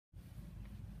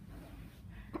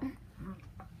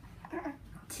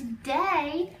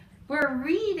Today we're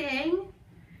reading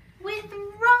with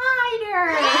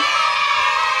Ryder.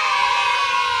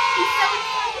 He's so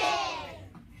excited.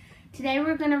 Today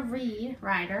we're going to read,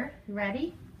 Ryder, you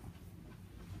ready?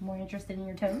 More interested in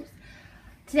your toes?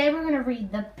 Today we're going to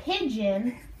read The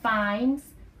Pigeon Finds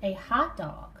a Hot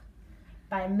Dog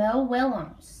by Mo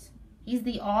Willems. He's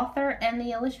the author and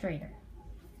the illustrator.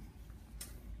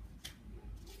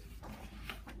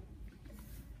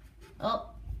 Oh,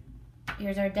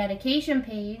 here's our dedication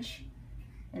page,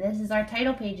 and this is our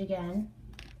title page again.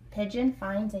 Pigeon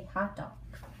finds a hot dog.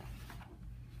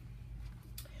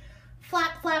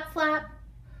 Flap, flap, flap.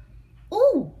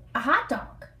 Ooh, a hot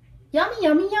dog. Yummy,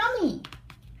 yummy, yummy.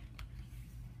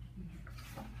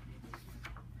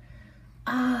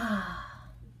 Ah,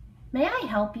 may I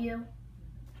help you?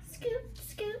 Scoot,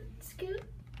 scoot, scoot.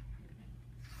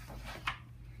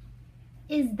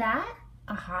 Is that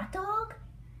a hot dog?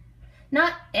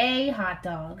 Not a hot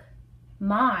dog,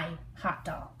 my hot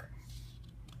dog.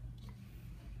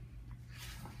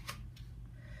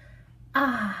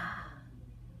 Ah,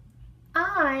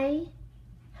 I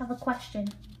have a question.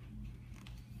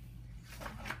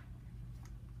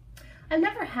 I've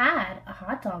never had a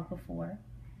hot dog before.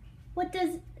 What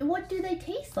do they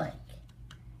taste like?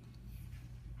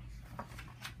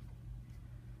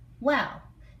 Well,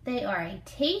 they are a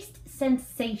taste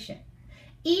sensation.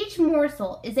 Each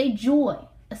morsel is a joy,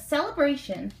 a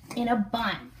celebration in a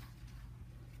bun.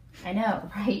 I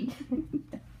know, right?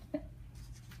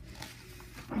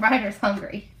 Ryder's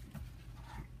hungry.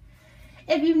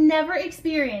 If you've never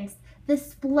experienced the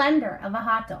splendor of a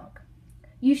hot dog,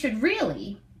 you should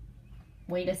really,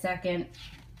 wait a second.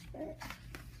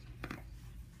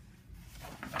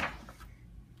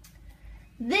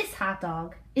 This hot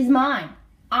dog is mine.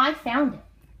 I found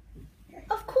it.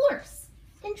 Of course.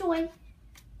 Enjoy.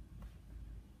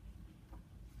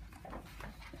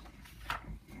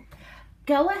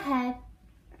 Go ahead.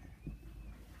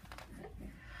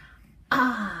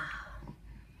 Ah.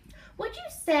 Would you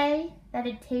say that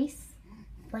it tastes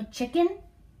like chicken?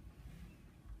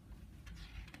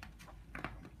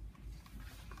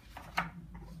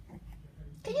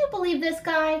 Can you believe this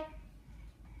guy?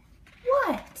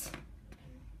 What?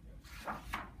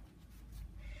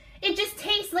 It just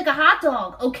tastes like a hot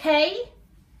dog, okay?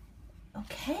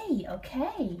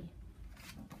 Okay.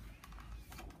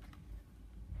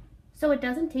 So it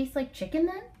doesn't taste like chicken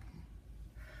then?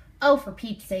 Oh, for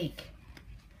Pete's sake.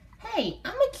 Hey,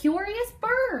 I'm a curious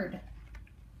bird.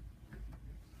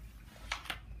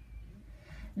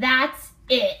 That's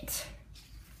it.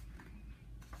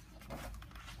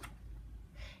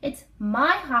 It's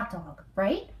my hot dog,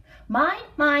 right? Mine,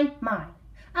 mine, mine.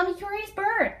 I'm a curious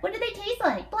bird. What do they taste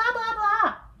like? Blah, blah,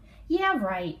 blah. Yeah,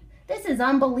 right. This is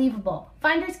unbelievable.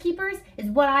 Finders keepers is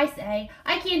what I say.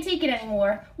 I can't take it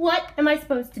anymore. What am I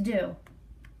supposed to do?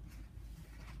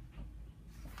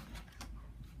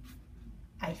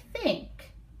 I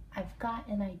think I've got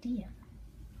an idea.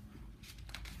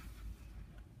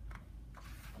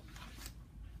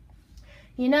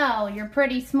 You know, you're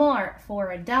pretty smart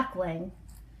for a duckling.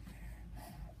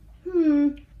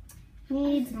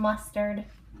 Needs mustard.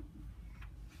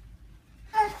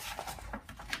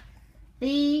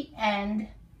 The end.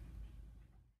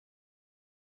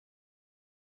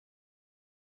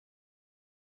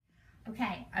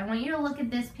 Okay, I want you to look at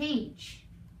this page.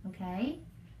 Okay?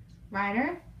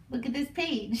 Ryder, look at this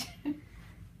page.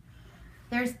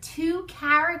 There's two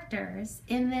characters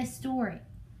in this story.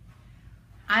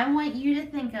 I want you to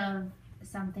think of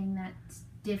something that's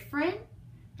different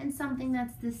and something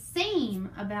that's the same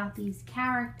about these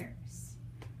characters.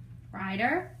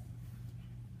 Ryder?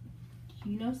 Do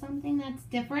you know something that's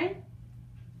different?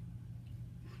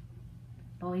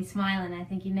 Oh, he's smiling. I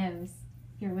think he knows.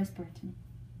 Here, whisper it to me.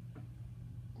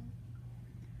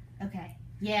 Okay.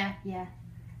 Yeah.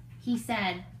 He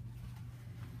said,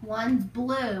 one's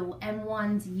blue and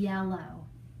one's yellow.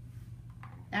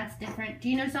 That's different. Do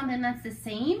you know something that's the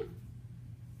same?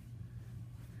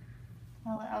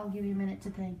 I'll give you a minute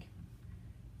to think.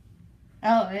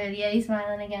 Oh, yeah, he's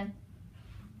smiling again.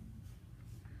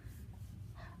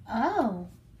 Oh,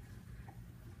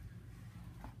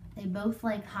 they both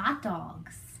like hot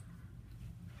dogs.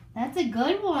 That's a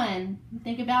good one. You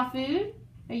think about food?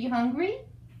 Are you hungry?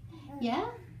 Yeah?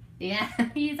 Yeah,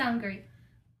 he's hungry.